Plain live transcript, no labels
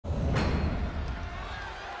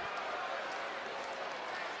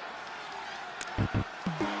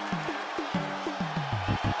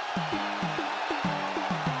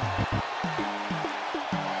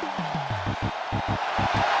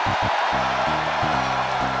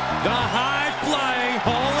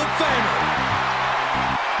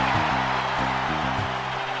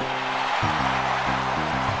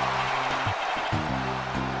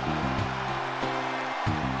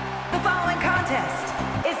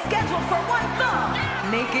scheduled for one fall,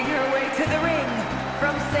 making her way to the ring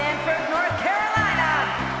from Sanford, North Carolina,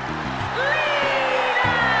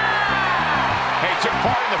 Lita! Hey, took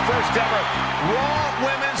part in the first ever Raw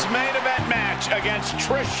Women's Main Event match against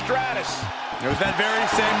Trish Stratus. It was that very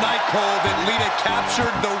same night, Cole, that Lita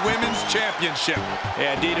captured the Women's Championship.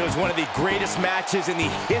 Yeah, indeed, it was one of the greatest matches in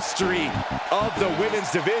the history of the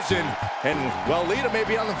women's division. And, well, Lita may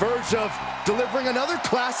be on the verge of delivering another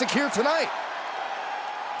classic here tonight.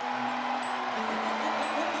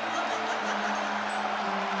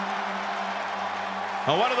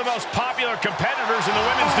 One of the most popular competitors in the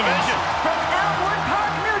women's division. From Elmwood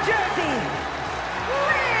Park, New Jersey,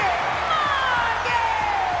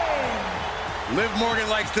 Liv Morgan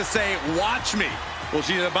likes to say, watch me. Well,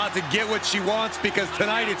 she's about to get what she wants because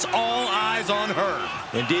tonight it's all eyes on her.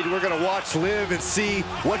 Indeed, we're going to watch Liv and see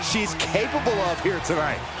what she's capable of here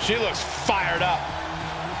tonight. She looks fired up.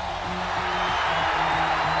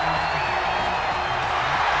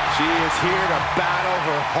 She is here to battle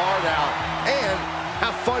her heart out and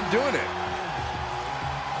have fun doing it.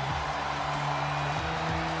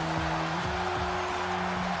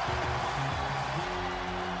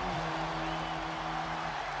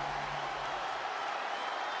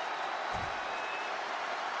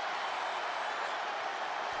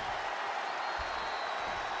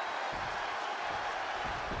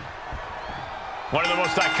 One of the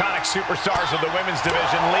most iconic superstars of the women's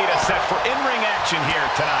division, Lita, set for in-ring action here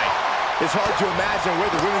tonight. It's hard to imagine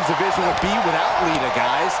where the women's division would be without Lita,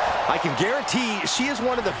 guys. I can guarantee she is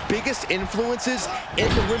one of the biggest influences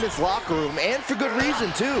in the women's locker room, and for good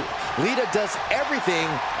reason, too. Lita does everything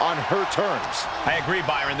on her terms. I agree,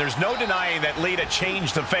 Byron. There's no denying that Lita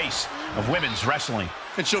changed the face of women's wrestling.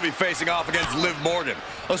 And she'll be facing off against Liv Morgan,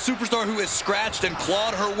 a superstar who has scratched and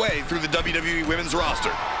clawed her way through the WWE women's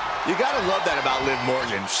roster. You gotta love that about Liv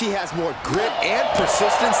Morgan. She has more grit and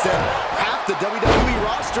persistence than half the WWE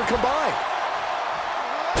roster combined.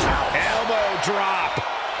 Elbow drop.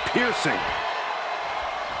 Piercing.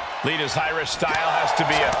 Lita's high-risk style has to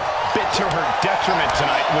be a bit to her detriment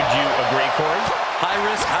tonight. Would you agree, Corey? High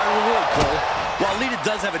risk, high reward, Cole. While Lita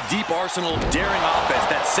does have a deep arsenal of daring offense,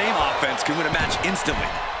 that same offense can win a match instantly.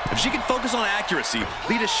 If she can focus on accuracy,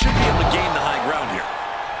 Lita should be able to gain the high ground here.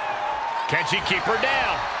 Can she keep her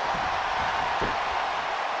down?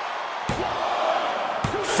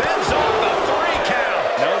 Fends off the 3 count.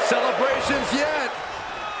 No celebrations yet.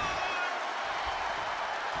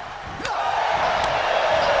 Oh,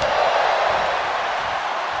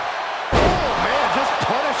 man, just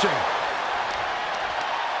punishing.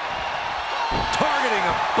 Targeting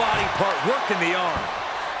a body part, working the arm.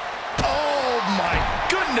 Oh, my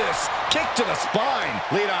goodness. Kick to the spine.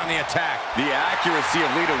 Lita on the attack. The accuracy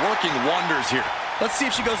of Lita working wonders here. Let's see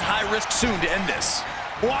if she goes high risk soon to end this.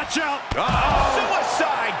 Watch out. Uh-oh.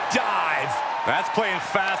 Suicide dive. That's playing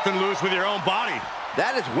fast and loose with your own body.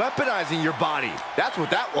 That is weaponizing your body. That's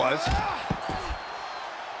what that was.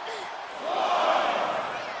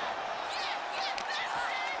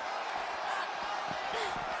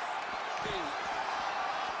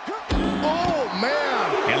 Oh,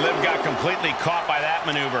 man. And Liv got completely caught by that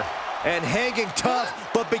maneuver. And hanging tough,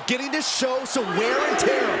 but beginning to show some wear and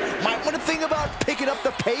tear. Might want to think about picking up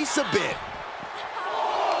the pace a bit.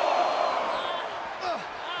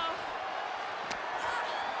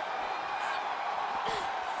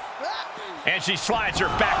 And she slides her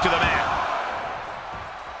back to the mat.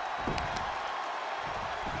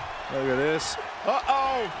 Look at this.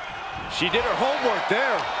 Uh-oh. She did her homework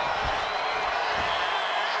there.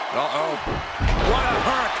 Uh-oh. What a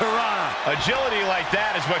hurricanrana. Agility like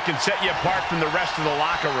that is what can set you apart from the rest of the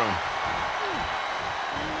locker room.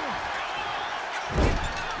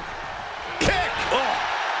 Kick! Oh.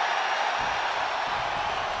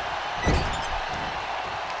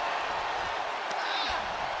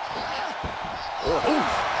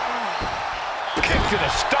 Oof. Kick to the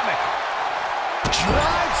stomach.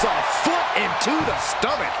 Drives a foot into the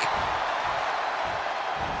stomach.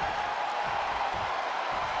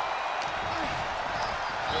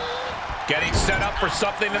 Getting set up for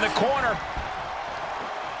something in the corner.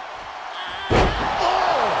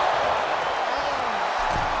 Oh!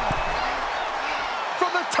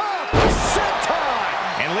 From the top, senton!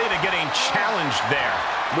 And Lita getting challenged there.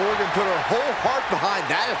 Morgan put her whole heart behind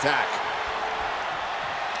that attack.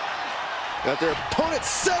 Got their opponent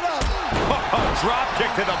set up. Drop kick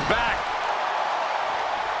to the back.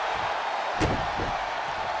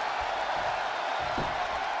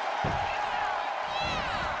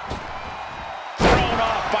 Thrown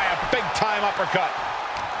off by a big-time uppercut.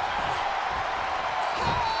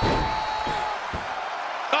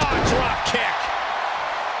 Oh, drop kick.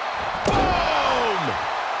 Boom!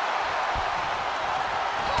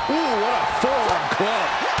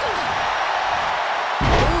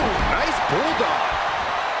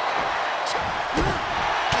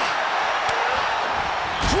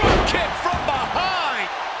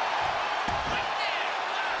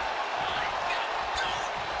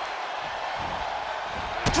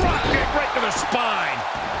 Drop kick right to the spine.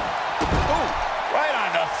 Ooh, right on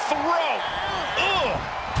the throat. Ugh.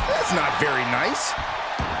 That's not very nice.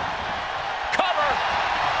 Cover.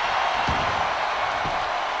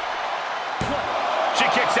 She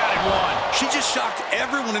kicks out at one. She just shocked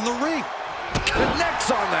everyone in the ring. Connects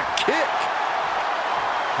on the kick.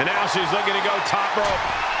 And now she's looking to go top rope.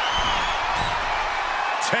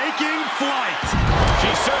 Taking flight. She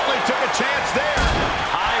certainly took a chance there.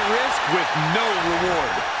 High risk with no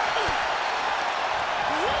reward.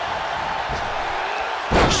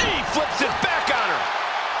 She flips it back on her.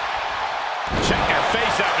 Check her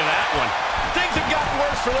face after that one. Things have gotten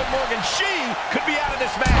worse for Liv Morgan. She could be out of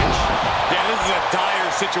this match. Yeah, this is a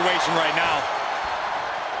dire situation right now.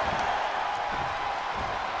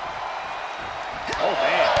 Oh,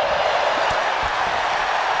 man.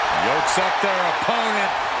 Yokes up their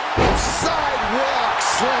opponent. Sidewalk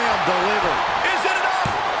slam delivered. Is it enough?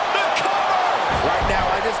 The cover! Right now,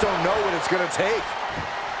 I just don't know what it's going to take.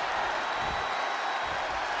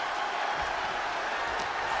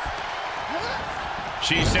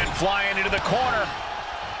 She's sent flying into the corner.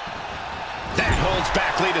 That holds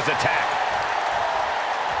back Lita's attack.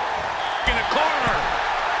 In the corner.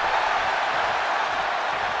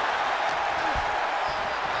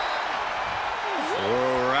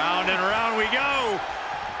 Oh, round and round we go.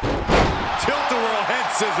 Tilt-a-whirl head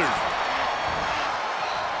scissors.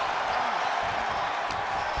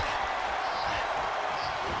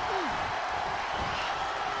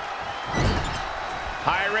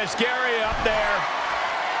 High-risk area up there.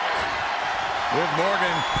 Liv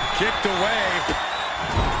Morgan kicked away.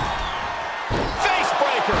 Face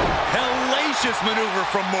breaker. Hellacious maneuver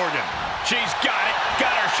from Morgan. She's got it.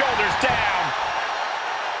 Got her shoulders down.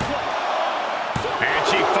 And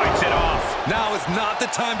she fights it off. Now is not the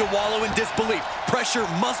time to wallow in disbelief. Pressure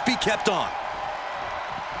must be kept on.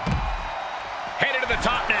 Headed to the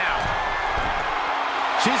top now.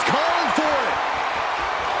 She's calling for it.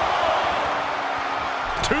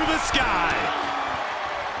 To the sky.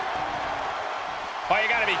 Oh, you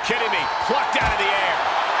gotta be kidding me. Plucked out of the air.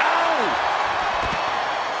 Ow!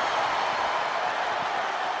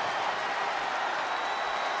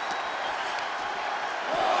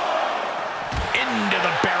 Into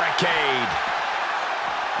the barricade.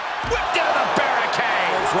 Whipped into the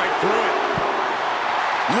barricade. Goes right through it.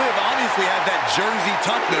 Liv obviously has that Jersey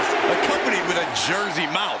toughness, accompanied with a Jersey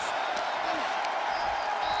mouth.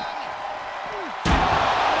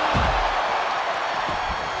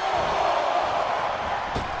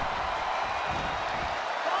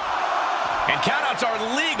 And countouts are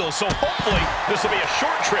legal, so hopefully this will be a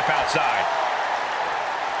short trip outside.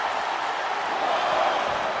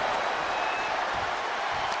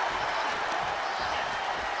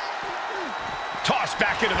 Tossed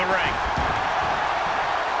back into the ring.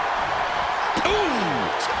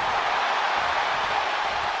 Ooh!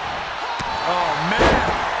 Oh, man.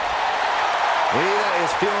 Lita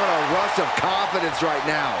is feeling a rush of confidence right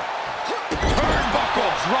now.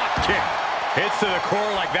 Turnbuckle drop kick. Hits to the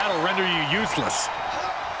core like that'll render you useless.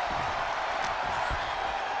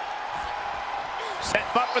 Set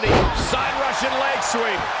up for the side Russian leg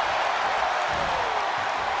sweep.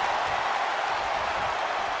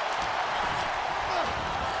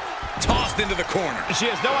 Tossed into the corner.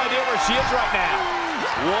 She has no idea where she is right now.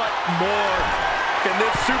 What more can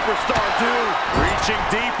this superstar do? Reaching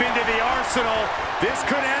deep into the arsenal. This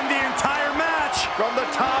could end the entire match. From the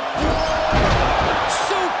top floor.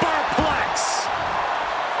 Superplex.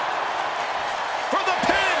 For the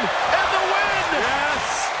pin and the win.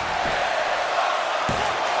 Yes.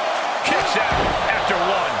 Kicks out after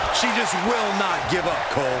one. She just will not give up,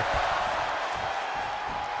 Cole.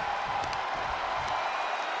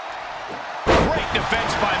 Great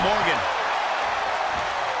defense by Morgan.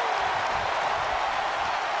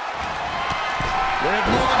 Liv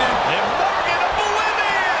Morgan. Liv Morgan,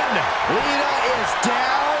 oblivion. Lita is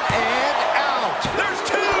down and out. There's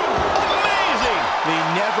two. Amazing. The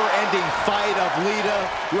never-ending fight of Lita,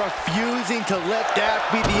 refusing to let that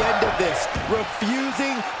be the end of this.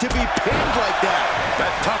 Refusing to be pinned like that.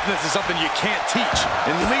 That toughness is something you can't teach,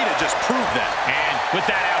 and Lita just proved that. And with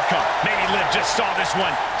that outcome, maybe Liv just saw this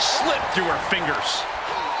one slip through her fingers.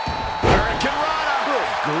 Hurricane Rana. Good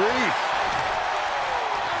grief.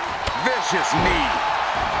 Vicious knee.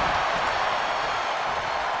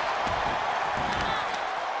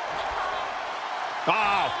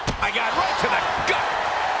 Oh, I got right to the gut.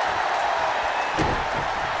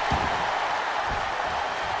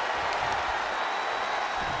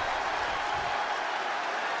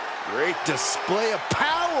 Great display of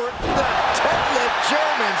power. The deadlift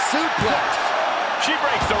German suplex. She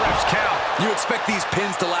breaks the ref's count. You expect these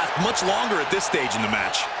pins to last much longer at this stage in the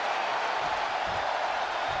match.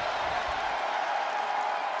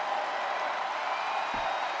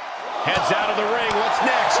 Heads out of the ring. What's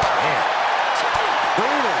next? Man.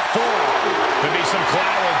 Brutal forearm. Could be some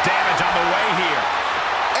collateral damage on the way here.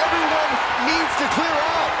 Everyone needs to clear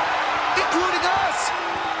out, including us.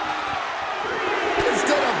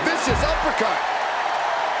 Instead of vicious uppercut.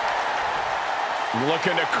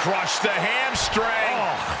 Looking to crush the hamstring.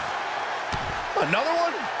 Oh. Another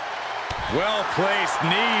one? Well-placed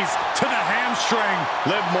knees to the hamstring.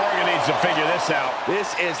 Liv Morgan needs to figure this out.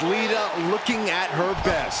 This is Lita looking at her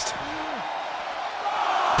best.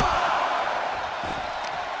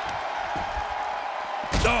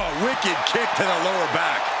 Oh, wicked kick to the lower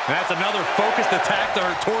back. That's another focused attack to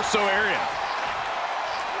her torso area.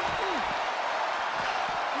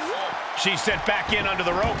 She's sent back in under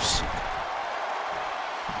the ropes.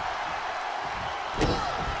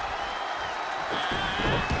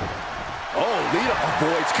 Oh, Lita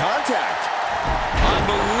avoids contact.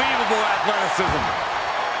 Unbelievable athleticism.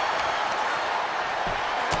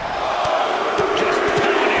 Just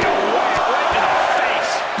pounding away right in the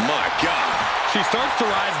face. My God. She starts to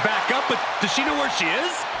rise back up, but does she know where she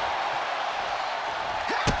is?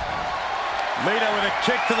 Lita with a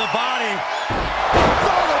kick to the body.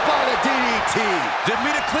 Followed by the DDT. Didn't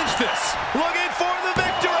mean to clinch this. Looking for the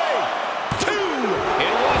victory. 2.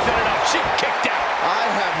 It wasn't enough. She kicked out. I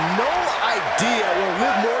have no idea where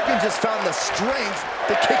Liv Morgan just found the strength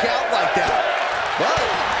to kick out like that. But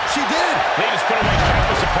she did. Lita's put away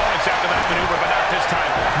countless opponents after that maneuver, but not this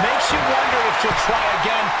time. Makes you wonder if she'll try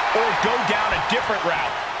again or go down a different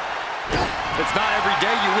route. It's not every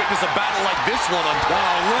day you witness a battle like this one.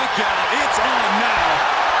 Oh, look out. It's on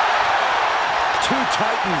now. Two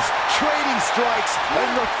titans trading strikes and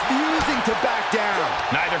refusing to back down.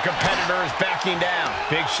 Neither competitor is backing down.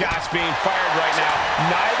 Big shots being fired right now.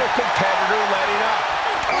 Neither competitor letting up.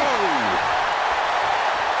 Oh!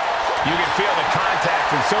 You can feel the contact,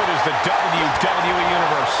 and so does the WWE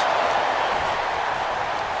Universe.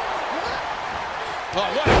 Oh,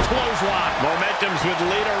 what a clothesline. Momentum's with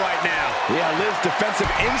Lita right now. Yeah, Liv's defensive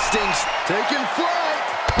instincts taking flight.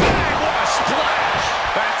 Bang, what a splash.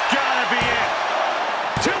 That's gotta be it.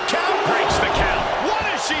 2 count breaks the count. What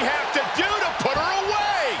does she have to do to put her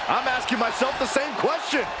away? I'm asking myself the same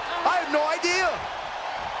question. I have no idea.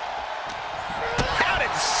 Had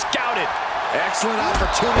it scouted. Excellent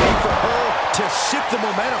opportunity for her to shift the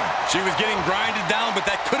momentum. She was getting grinded down, but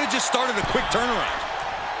that could have just started a quick turnaround.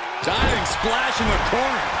 Diving splash in the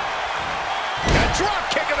corner. A drop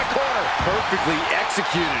kick in the corner. Perfectly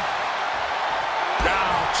executed.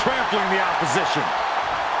 Now trampling the opposition.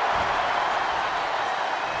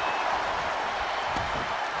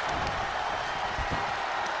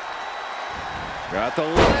 Got the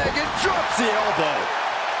leg and drops the elbow.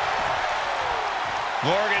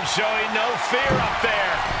 Morgan showing no fear up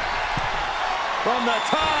there. From the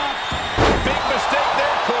top. Big mistake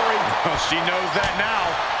there, Corey. Well, she knows that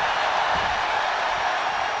now.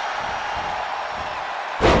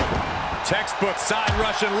 Textbook side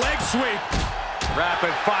Russian leg sweep.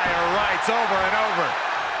 Rapid fire rights over and over.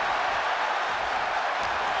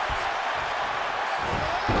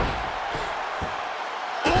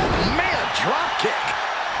 Oh, man, drop kick.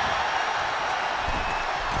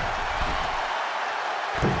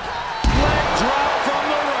 Leg drop from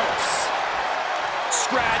the ropes.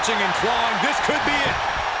 Scratching and clawing. This could be it.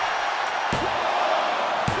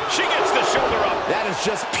 She gets the shoulder up. That is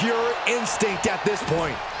just pure instinct at this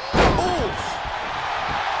point. Oof.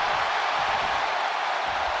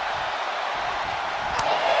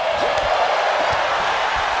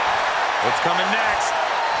 What's coming next?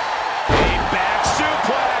 A back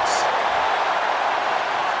suplex.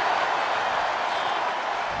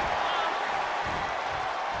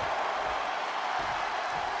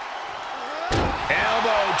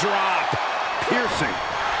 Elbow drop. Piercing.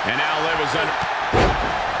 And now Liv is under.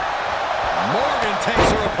 Morgan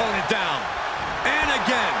takes her opponent down. And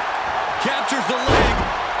again. Captures the leg.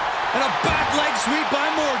 And a back leg sweep by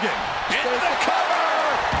Morgan. Into the cover.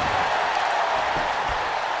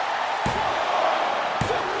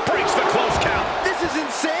 Breaks the close count. This is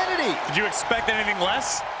insanity. Did you expect anything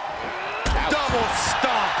less? Double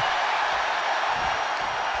stomp.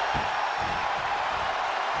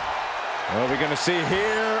 What are we going to see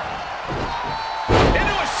here?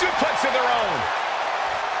 Into a suplex of their own.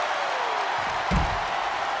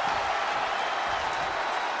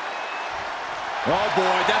 Oh,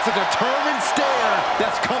 boy, that's a determined stare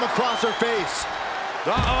that's come across her face.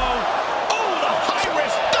 Uh-oh. Oh, the high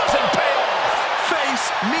risk doesn't pay off. Face,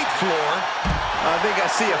 meat floor. I think I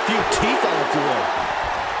see a few teeth on the floor.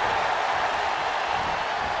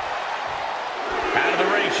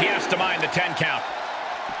 to mind the 10 count.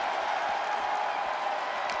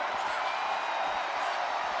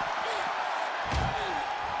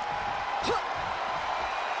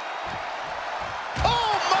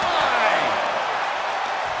 Oh, my!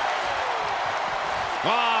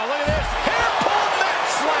 Oh, look at this. Hair-pulled neck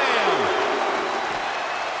slam.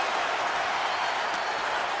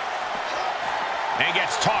 And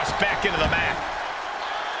gets tossed back into the mat.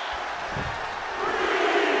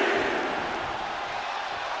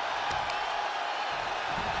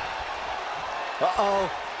 Uh-oh.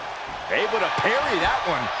 Able to parry that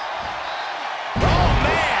one. Oh,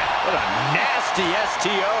 man! What a nasty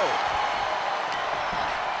STO.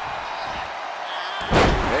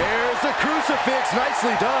 There's the crucifix.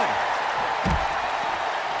 Nicely done.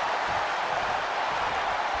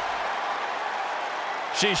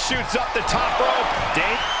 She shoots up the top rope.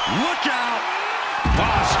 Date. Look out!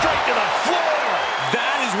 Oh, straight to the floor.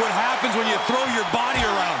 That is what happens when you throw your body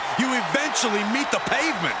around. You eventually meet the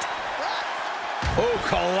pavement. Oh,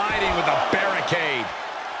 colliding with a barricade.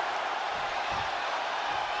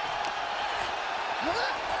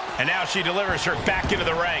 And now she delivers her back into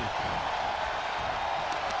the ring.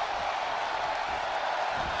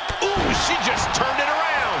 Ooh, she just turned it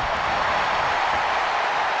around.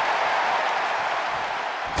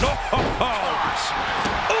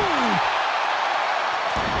 Ooh.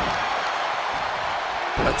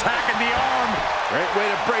 Attacking the arm. Great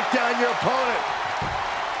way to break down your opponent.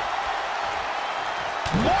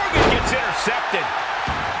 Morgan gets intercepted.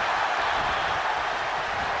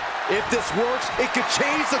 If this works, it could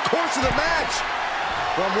change the course of the match.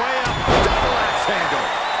 From way up, double axe handle.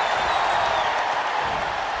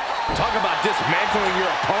 Talk about dismantling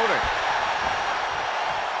your opponent.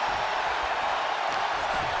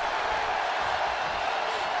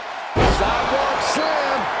 Sidewalk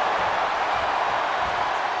slam.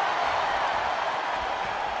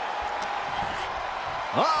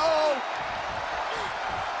 Uh-oh.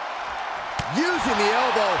 Using the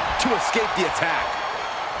elbow to escape the attack.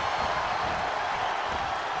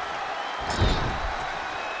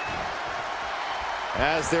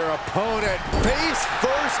 As their opponent face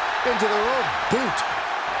first into their own boot.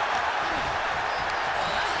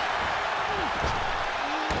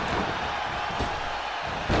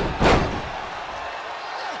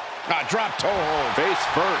 Drop toe hold. Face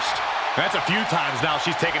first. That's a few times now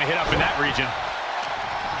she's taken a hit up in that region.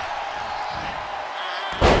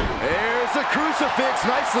 There's the crucifix.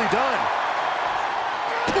 Nicely done.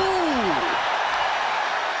 Ooh.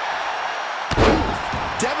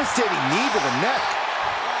 Devastating knee to the neck.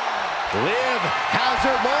 Liv has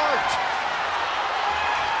her marked.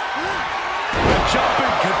 The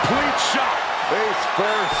jumping complete shot. Face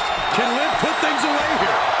first. Can Liv put things away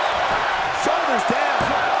here? Shoulders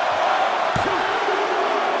down.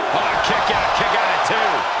 Oh, kick out it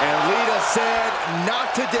too. And Lita said,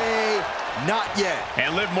 not today, not yet.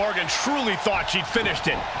 And Liv Morgan truly thought she'd finished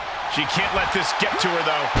it. She can't let this get to her,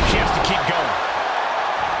 though. She has to keep going.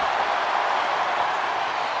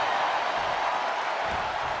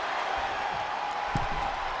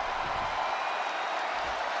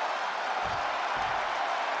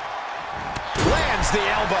 Lands the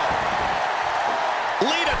elbow.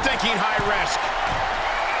 Lita thinking high risk.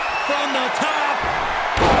 From the top.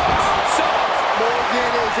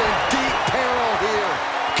 Morgan is in deep peril here.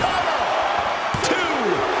 Cover. 2.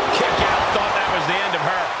 Kick out. Thought that was the end of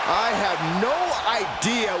her. I have no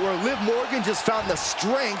idea where Liv Morgan just found the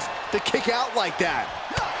strength to kick out like that.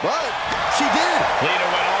 But she did. Lita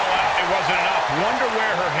went all out. It wasn't enough. Wonder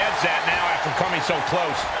where her head's at now after coming so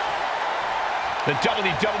close. The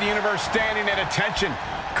WWE Universe standing at attention.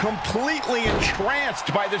 Completely entranced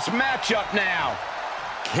by this matchup now.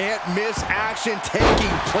 Can't miss action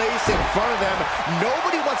taking place in front of them.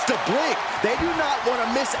 Nobody wants to blink. They do not want to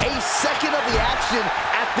miss a second of the action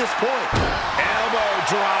at this point. Elbow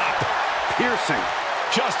drop. Piercing.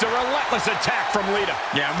 Just a relentless attack from Lita.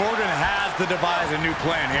 Yeah, Morgan has to devise a new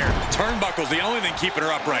plan here. Turnbuckle's the only thing keeping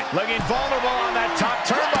her upright. Looking vulnerable on that top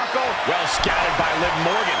turnbuckle. Well scouted by Liv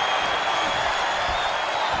Morgan.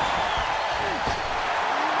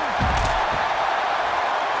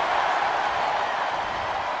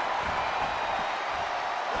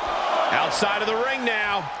 Outside of the ring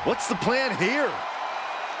now. What's the plan here?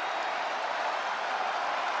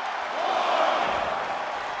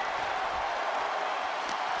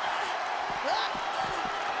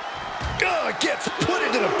 Gets put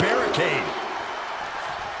into the barricade.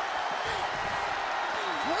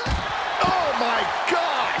 Oh my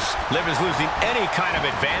gosh! Liv is losing any kind of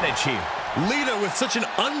advantage here. Lita with such an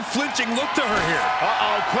unflinching look to her here.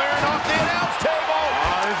 Uh-oh, clearing off the announce table.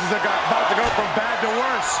 Oh, this is about to go from bad to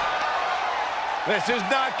worse. This is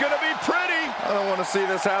not going to be pretty. I don't want to see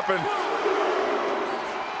this happen.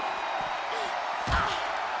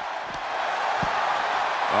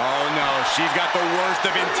 Oh, no. She's got the worst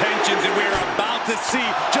of intentions, and we are about to see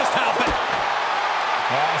just how bad.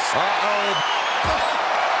 Uh-oh.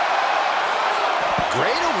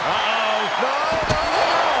 Great. Uh-oh. No.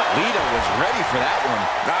 Lita was ready for that one.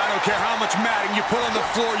 I don't care how much matting you put on the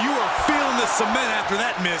floor. You are feeling the cement after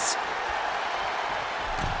that miss.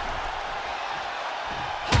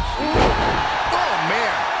 Oh,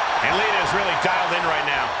 man. And Lita is really dialed in right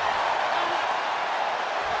now.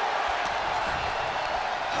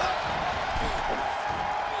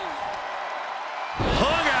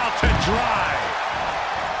 Hung out to dry.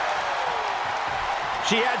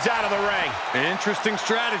 She heads out of the ring. Interesting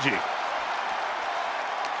strategy.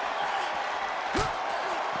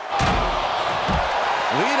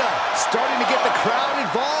 Lita starting to get the crowd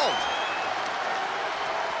involved.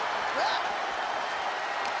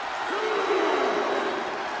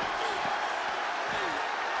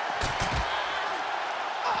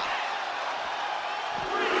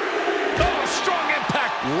 Oh, strong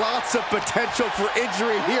impact. Lots of potential for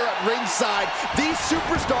injury here at ringside. These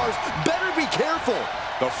superstars better be careful.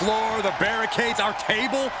 The floor, the barricades, our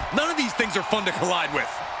table, none of these things are fun to collide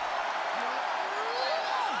with.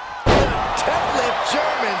 Deadlift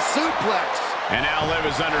German suplex. And now Liv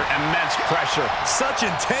is under immense pressure. Such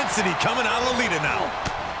intensity coming out of Lita now.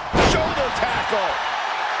 Shoulder tackle.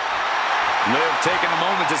 Liv taking a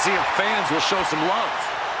moment to see if fans will show some love.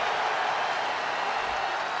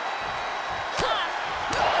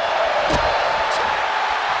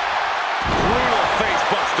 Brutal face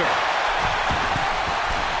buster.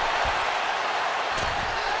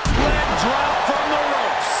 Leg drop from the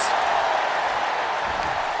ropes.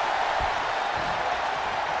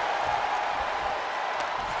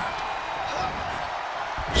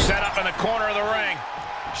 Set up in the corner of the ring.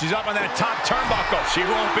 She's up on that top turnbuckle. She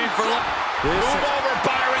won't be for long. Move over,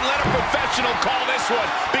 Byron. Let a professional call this one,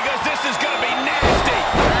 because this is going to be nasty.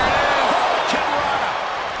 There it is. Kimura.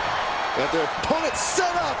 Got their opponent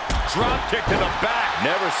set up. Drop kick to the back.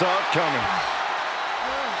 Never saw it coming.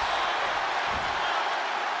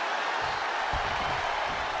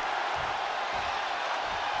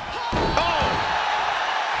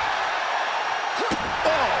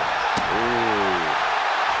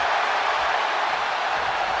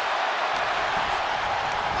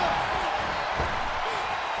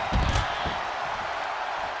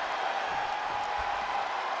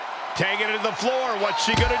 Taking it to the floor. What's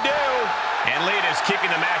she going to do? And Lita's keeping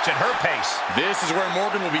the match at her pace. This is where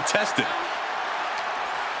Morgan will be tested.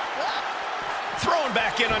 Thrown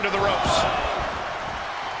back in under the ropes.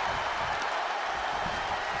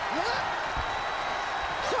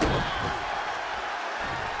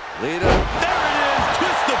 Lita. There it is.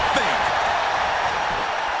 Twist of fate.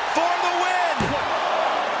 For the win.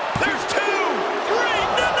 There's 2, 3.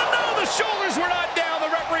 No. The shoulders were not down. The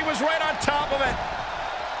referee was right on top of it.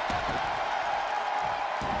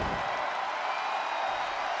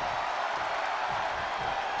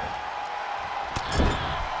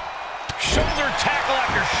 Shoulder tackle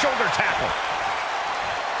after shoulder tackle.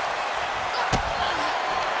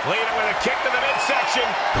 Lita with a kick to the midsection.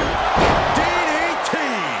 DDT.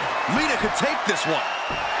 Lita could take this one.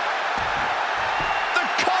 The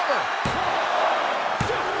cover.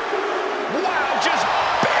 Wow, just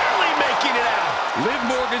barely making it out. Liv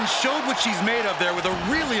Morgan showed what she's made of there with a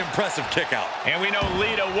really impressive kick out. And we know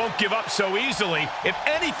Lita won't give up so easily. If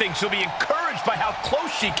anything, she'll be encouraged by how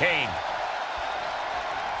close she came.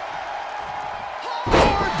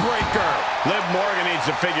 Breaker. Liv Morgan needs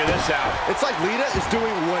to figure this out. It's like Lita is doing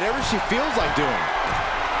whatever she feels like doing.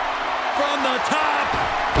 From the top,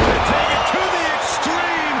 to take it to the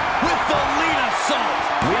extreme with the Lita salt.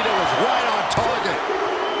 Lita was right on target.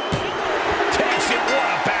 Takes it, what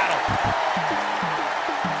a battle.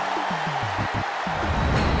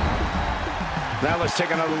 Now let's take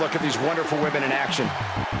another look at these wonderful women in action.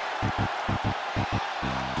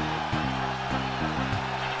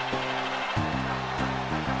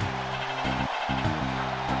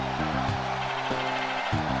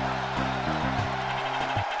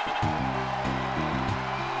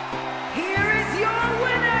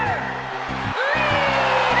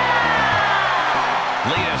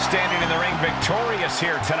 Standing in the ring victorious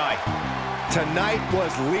here tonight. Tonight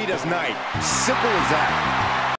was Lita's night. Simple as that.